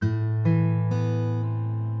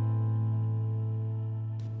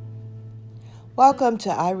Welcome to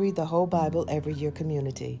I Read the Whole Bible Every Year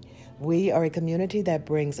community. We are a community that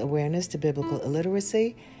brings awareness to biblical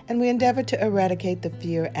illiteracy, and we endeavor to eradicate the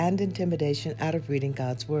fear and intimidation out of reading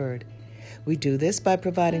God's Word. We do this by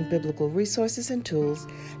providing biblical resources and tools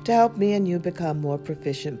to help me and you become more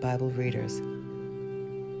proficient Bible readers.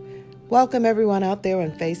 Welcome everyone out there on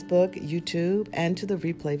Facebook, YouTube, and to the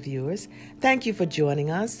replay viewers. Thank you for joining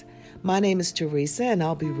us. My name is Teresa, and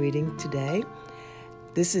I'll be reading today.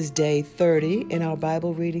 This is day 30 in our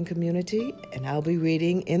Bible reading community, and I'll be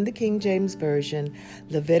reading in the King James Version,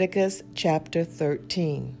 Leviticus chapter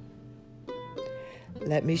 13.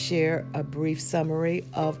 Let me share a brief summary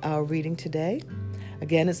of our reading today.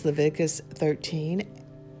 Again, it's Leviticus 13,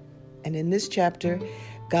 and in this chapter,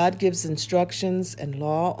 God gives instructions and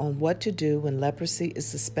law on what to do when leprosy is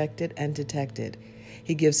suspected and detected.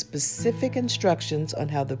 He gives specific instructions on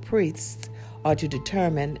how the priests are to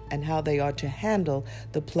determine and how they are to handle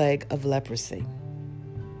the plague of leprosy.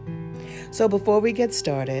 So before we get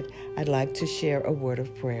started, I'd like to share a word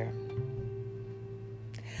of prayer.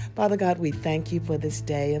 Father God, we thank you for this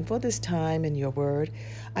day and for this time in your word.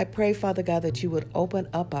 I pray, Father God, that you would open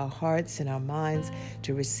up our hearts and our minds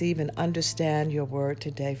to receive and understand your word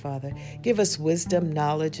today, Father. Give us wisdom,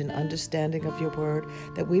 knowledge, and understanding of your word,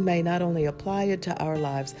 that we may not only apply it to our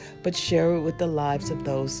lives, but share it with the lives of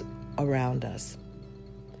those around us.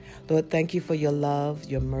 Lord, thank you for your love,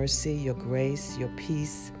 your mercy, your grace, your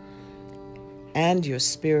peace, and your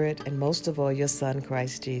spirit, and most of all, your Son,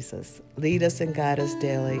 Christ Jesus. Lead us and guide us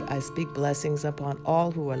daily. I speak blessings upon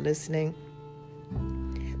all who are listening,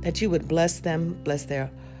 that you would bless them, bless their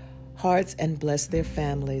hearts, and bless their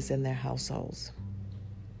families and their households.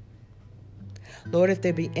 Lord, if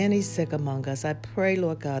there be any sick among us, I pray,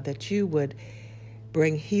 Lord God, that you would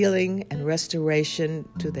bring healing and restoration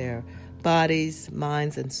to their bodies,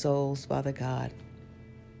 minds, and souls, Father God,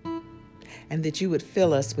 and that you would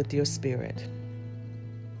fill us with your Spirit.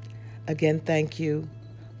 Again, thank you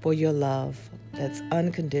for your love that's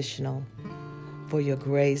unconditional, for your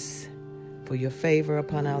grace, for your favor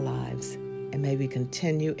upon our lives, and may we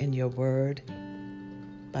continue in your word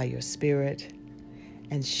by your Spirit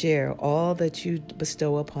and share all that you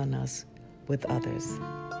bestow upon us with others.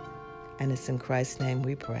 And it's in Christ's name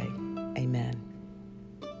we pray. Amen.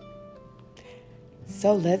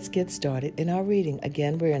 So let's get started in our reading.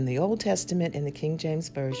 Again, we're in the Old Testament in the King James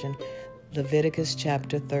Version, Leviticus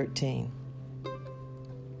chapter 13.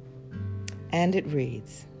 And it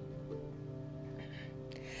reads,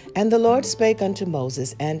 And the Lord spake unto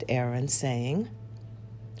Moses and Aaron, saying,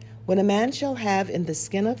 When a man shall have in the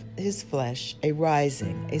skin of his flesh a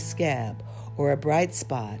rising, a scab, or a bright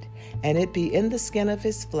spot, and it be in the skin of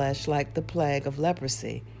his flesh like the plague of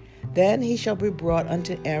leprosy, then he shall be brought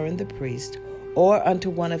unto Aaron the priest, or unto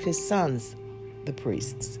one of his sons the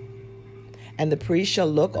priests. And the priest shall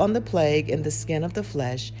look on the plague in the skin of the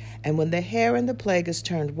flesh, and when the hair in the plague is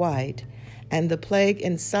turned white, and the plague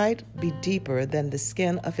in sight be deeper than the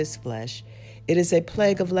skin of his flesh, it is a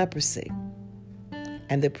plague of leprosy.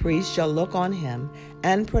 And the priest shall look on him,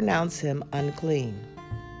 and pronounce him unclean.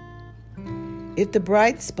 If the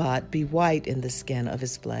bright spot be white in the skin of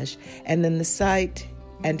his flesh, and in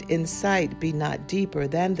sight be not deeper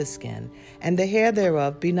than the skin, and the hair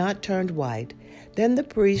thereof be not turned white, then the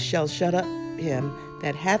priest shall shut up him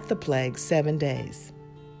that hath the plague 7 days.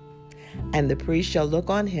 And the priest shall look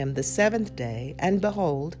on him the 7th day, and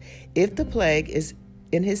behold, if the plague is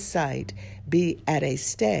in his sight be at a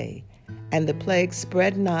stay, and the plague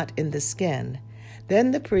spread not in the skin,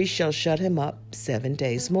 then the priest shall shut him up 7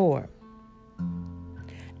 days more.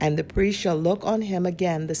 And the priest shall look on him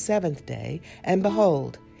again the 7th day, and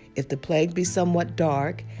behold, if the plague be somewhat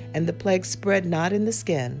dark, and the plague spread not in the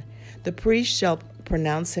skin, the priest shall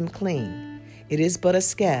pronounce him clean. It is but a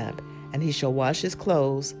scab, and he shall wash his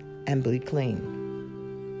clothes and be clean.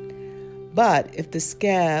 But if the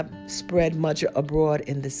scab spread much abroad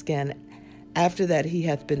in the skin, after that he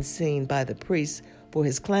hath been seen by the priest for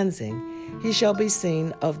his cleansing, he shall be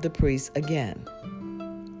seen of the priest again.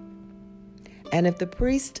 And if the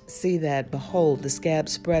priest see that, behold, the scab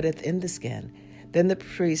spreadeth in the skin, then the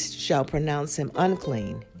priest shall pronounce him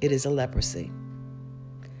unclean. It is a leprosy.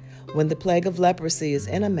 When the plague of leprosy is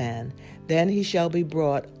in a man, then he shall be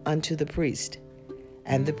brought unto the priest.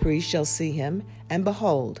 And the priest shall see him, and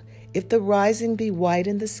behold, if the rising be white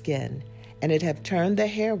in the skin, and it have turned the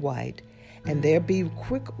hair white, and there be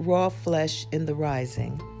quick raw flesh in the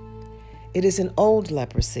rising, it is an old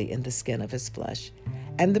leprosy in the skin of his flesh.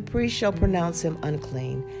 And the priest shall pronounce him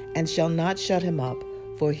unclean, and shall not shut him up,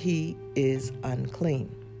 for he is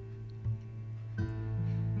unclean.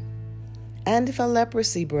 And if a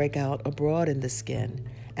leprosy break out abroad in the skin,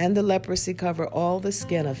 and the leprosy cover all the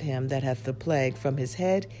skin of him that hath the plague, from his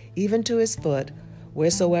head even to his foot,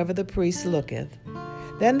 wheresoever the priest looketh.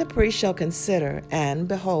 Then the priest shall consider, and,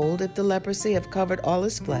 behold, if the leprosy have covered all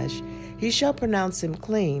his flesh, he shall pronounce him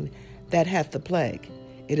clean that hath the plague.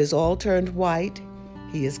 It is all turned white,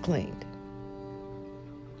 he is cleaned.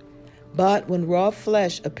 But when raw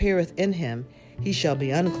flesh appeareth in him, he shall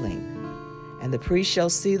be unclean. And the priest shall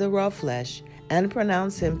see the raw flesh, and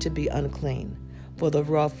pronounce him to be unclean. For the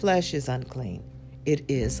raw flesh is unclean. It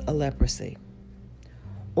is a leprosy.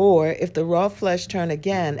 Or if the raw flesh turn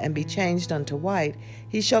again and be changed unto white,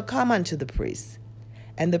 he shall come unto the priest.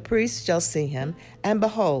 And the priest shall see him, and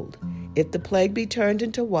behold, if the plague be turned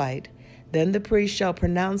into white, then the priest shall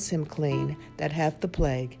pronounce him clean that hath the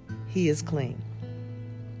plague. He is clean.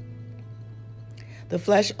 The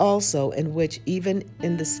flesh also, in which even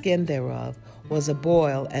in the skin thereof was a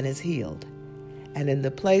boil, and is healed. And in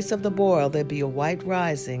the place of the boil there be a white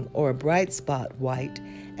rising, or a bright spot white,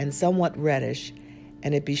 and somewhat reddish,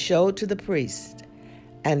 and it be showed to the priest.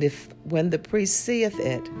 And if, when the priest seeth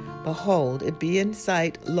it, behold, it be in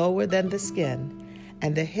sight lower than the skin,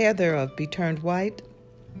 and the hair thereof be turned white,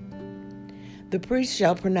 the priest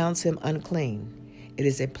shall pronounce him unclean. It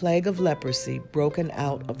is a plague of leprosy broken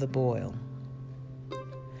out of the boil.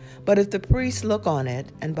 But if the priest look on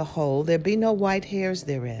it, and behold, there be no white hairs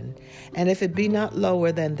therein, and if it be not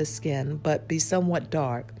lower than the skin, but be somewhat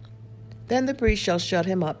dark, then the priest shall shut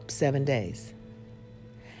him up 7 days.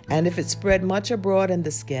 And if it spread much abroad in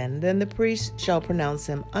the skin, then the priest shall pronounce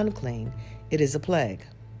him unclean. It is a plague.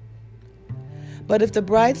 But if the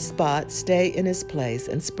bright spot stay in his place,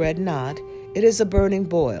 and spread not, it is a burning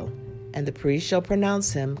boil, and the priest shall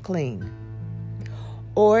pronounce him clean.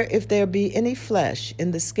 Or if there be any flesh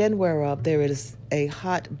in the skin whereof there is a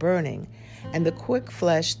hot burning, and the quick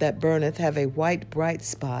flesh that burneth have a white bright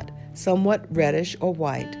spot, somewhat reddish or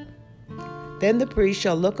white, then the priest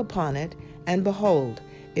shall look upon it, and behold,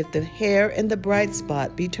 if the hair in the bright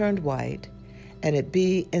spot be turned white, and it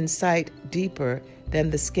be in sight deeper than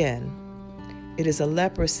the skin, it is a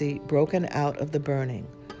leprosy broken out of the burning.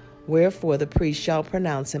 Wherefore the priest shall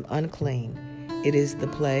pronounce him unclean. It is the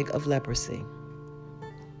plague of leprosy.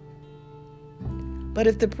 But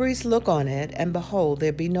if the priest look on it, and behold,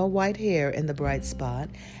 there be no white hair in the bright spot,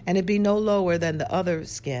 and it be no lower than the other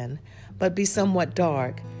skin, but be somewhat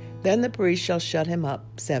dark, then the priest shall shut him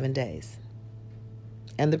up 7 days.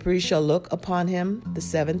 And the priest shall look upon him the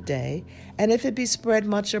 7th day, and if it be spread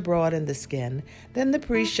much abroad in the skin, then the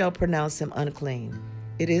priest shall pronounce him unclean.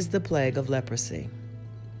 It is the plague of leprosy.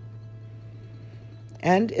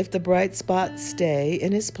 And if the bright spot stay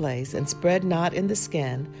in his place, and spread not in the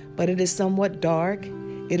skin, but it is somewhat dark,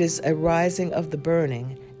 it is a rising of the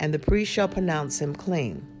burning, and the priest shall pronounce him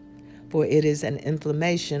clean, for it is an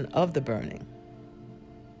inflammation of the burning.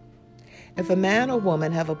 If a man or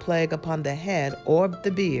woman have a plague upon the head or the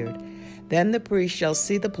beard, then the priest shall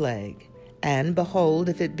see the plague. And behold,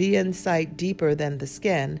 if it be in sight deeper than the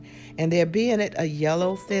skin, and there be in it a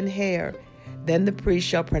yellow thin hair, then the priest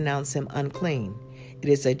shall pronounce him unclean. It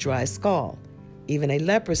is a dry scall, even a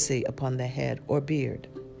leprosy upon the head or beard.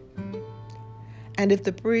 And if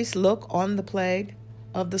the priest look on the plague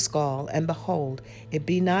of the scall, and behold, it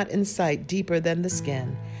be not in sight deeper than the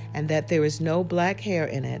skin, and that there is no black hair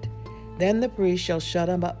in it, then the priest shall shut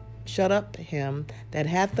up him that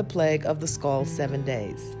hath the plague of the scall 7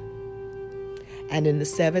 days. And in the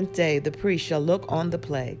 7th day the priest shall look on the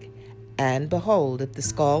plague, and behold, if the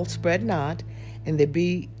scall spread not, and there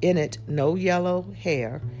be in it no yellow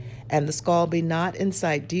hair, and the scall be not in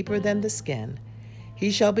sight deeper than the skin,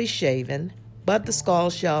 he shall be shaven, but the scall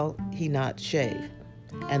shall he not shave.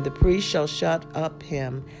 And the priest shall shut up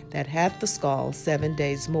him that hath the scall 7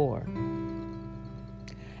 days more.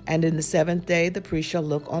 And in the 7th day the priest shall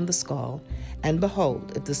look on the scall, and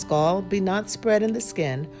behold, if the scall be not spread in the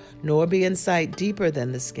skin, nor be in sight deeper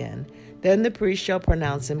than the skin, then the priest shall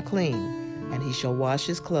pronounce him clean, and he shall wash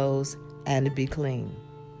his clothes, and be clean.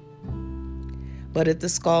 But if the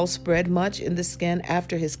scall spread much in the skin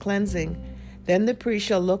after his cleansing, then the priest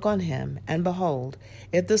shall look on him, and behold,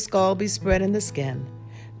 if the scall be spread in the skin,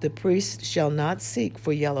 the priest shall not seek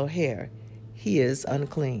for yellow hair. He is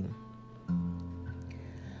unclean.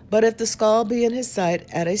 But if the scall be in his sight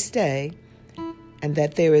at a stay, and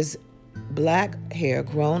that there is black hair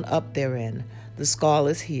grown up therein, the scall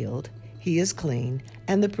is healed, he is clean,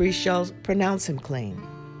 and the priest shall pronounce him clean.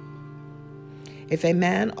 If a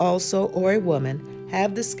man also or a woman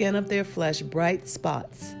have the skin of their flesh bright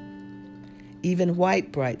spots, even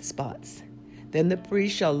white bright spots, then the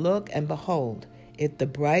priest shall look, and behold, if the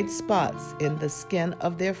bright spots in the skin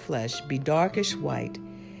of their flesh be darkish white,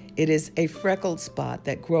 It is a freckled spot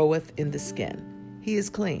that groweth in the skin. He is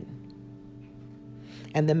clean.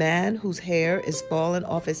 And the man whose hair is fallen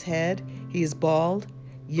off his head, he is bald,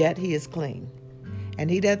 yet he is clean. And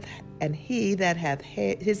he that hath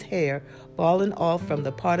his hair fallen off from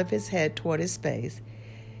the part of his head toward his face,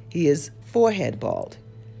 he is forehead bald,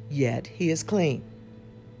 yet he is clean.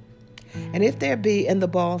 And if there be in the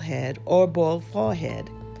bald head or bald forehead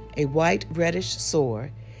a white reddish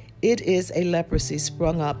sore, it is a leprosy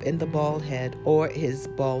sprung up in the bald head or his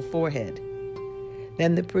bald forehead.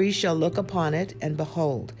 Then the priest shall look upon it, and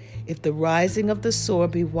behold, if the rising of the sore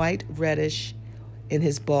be white reddish in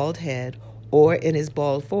his bald head or in his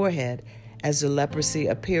bald forehead, as the leprosy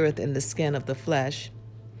appeareth in the skin of the flesh,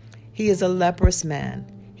 he is a leprous man,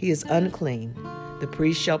 he is unclean. The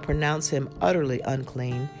priest shall pronounce him utterly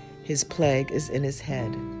unclean, his plague is in his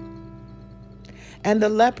head. And the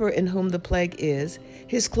leper in whom the plague is,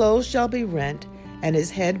 his clothes shall be rent, and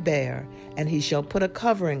his head bare, and he shall put a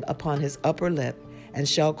covering upon his upper lip, and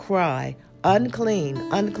shall cry, Unclean,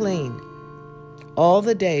 unclean. All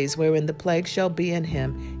the days wherein the plague shall be in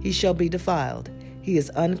him, he shall be defiled. He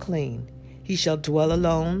is unclean. He shall dwell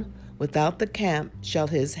alone. Without the camp shall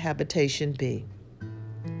his habitation be.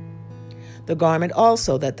 The garment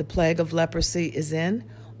also that the plague of leprosy is in,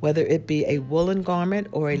 whether it be a woolen garment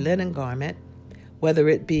or a linen garment, whether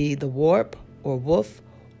it be the warp or woof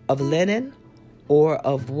of linen or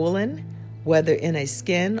of woolen, whether in a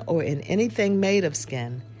skin or in anything made of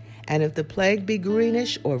skin, and if the plague be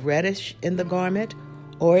greenish or reddish in the garment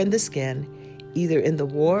or in the skin, either in the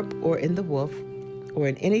warp or in the woof, or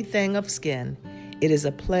in anything of skin, it is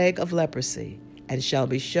a plague of leprosy, and shall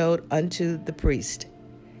be showed unto the priest.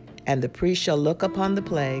 And the priest shall look upon the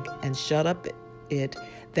plague, and shut up it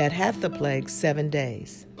that hath the plague 7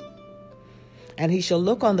 days. And he shall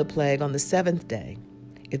look on the plague on the 7th day.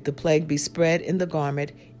 If the plague be spread in the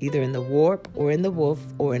garment, either in the warp or in the woof,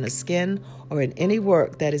 or in a skin, or in any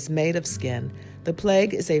work that is made of skin, the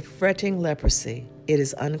plague is a fretting leprosy. It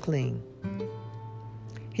is unclean.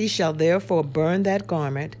 He shall therefore burn that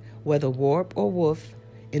garment, whether warp or woof,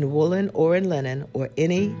 in woolen or in linen, or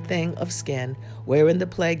anything of skin, wherein the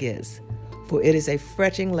plague is. For it is a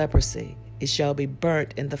fretting leprosy. It shall be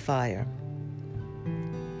burnt in the fire.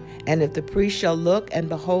 And if the priest shall look, and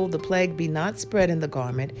behold, the plague be not spread in the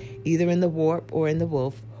garment, either in the warp or in the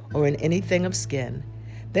woof, or in anything of skin,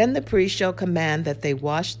 then the priest shall command that they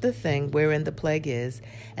wash the thing wherein the plague is,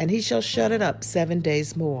 and he shall shut it up 7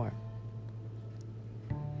 days more.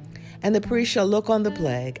 And the priest shall look on the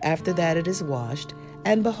plague after that it is washed,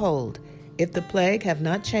 and behold, if the plague have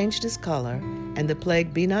not changed his color, and the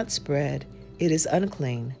plague be not spread, it is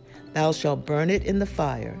unclean. Thou shalt burn it in the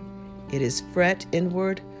fire. It is fret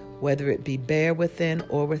inward, whether it be bare within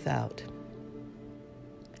or without.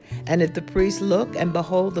 And if the priest look, and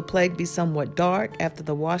behold, the plague be somewhat dark after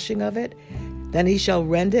the washing of it, then he shall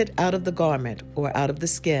rend it out of the garment, or out of the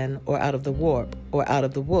skin, or out of the warp, or out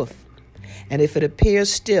of the woof. And if it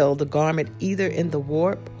appears still the garment either in the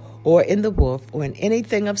warp, or in the woof, or in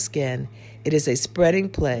anything of skin, it is a spreading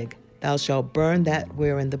plague. Thou shalt burn that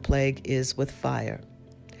wherein the plague is with fire.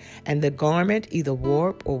 And the garment, either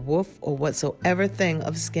warp or woof, or whatsoever thing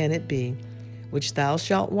of skin it be, which thou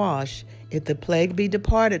shalt wash, if the plague be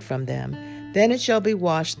departed from them, then it shall be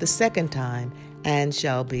washed the 2nd time, and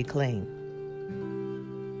shall be clean.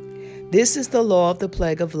 This is the law of the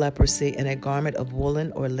plague of leprosy in a garment of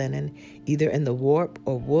woolen or linen, either in the warp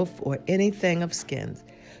or woof or anything of skins,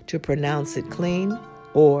 to pronounce it clean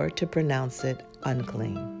or to pronounce it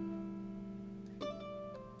unclean.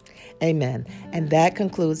 Amen. And that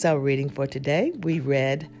concludes our reading for today. We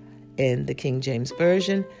read in the King James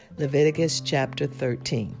Version, Leviticus chapter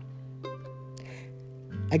 13.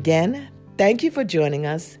 Again, thank you for joining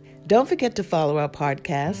us. Don't forget to follow our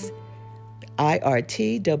podcast,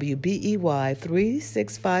 IRTWBEY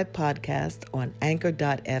 365 podcast on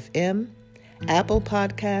Anchor.fm, Apple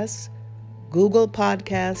Podcasts, Google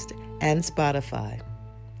Podcast, and Spotify.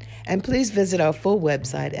 And please visit our full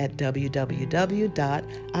website at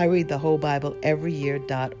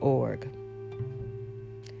www.ireadthewholebibleeveryyear.org.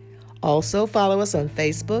 Also, follow us on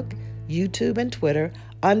Facebook, YouTube, and Twitter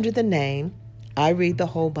under the name I Read the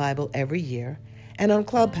Whole Bible Every Year, and on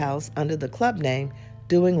Clubhouse under the club name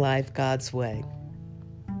Doing Life God's Way.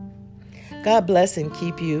 God bless and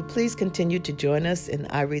keep you. Please continue to join us in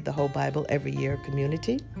I Read the Whole Bible Every Year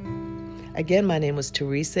community. Again, my name was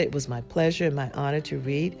Teresa. It was my pleasure and my honor to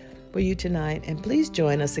read for you tonight. And please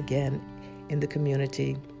join us again in the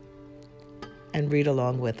community and read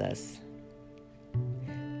along with us.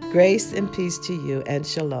 Grace and peace to you, and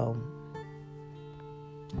shalom.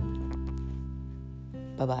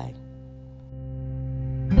 Bye-bye.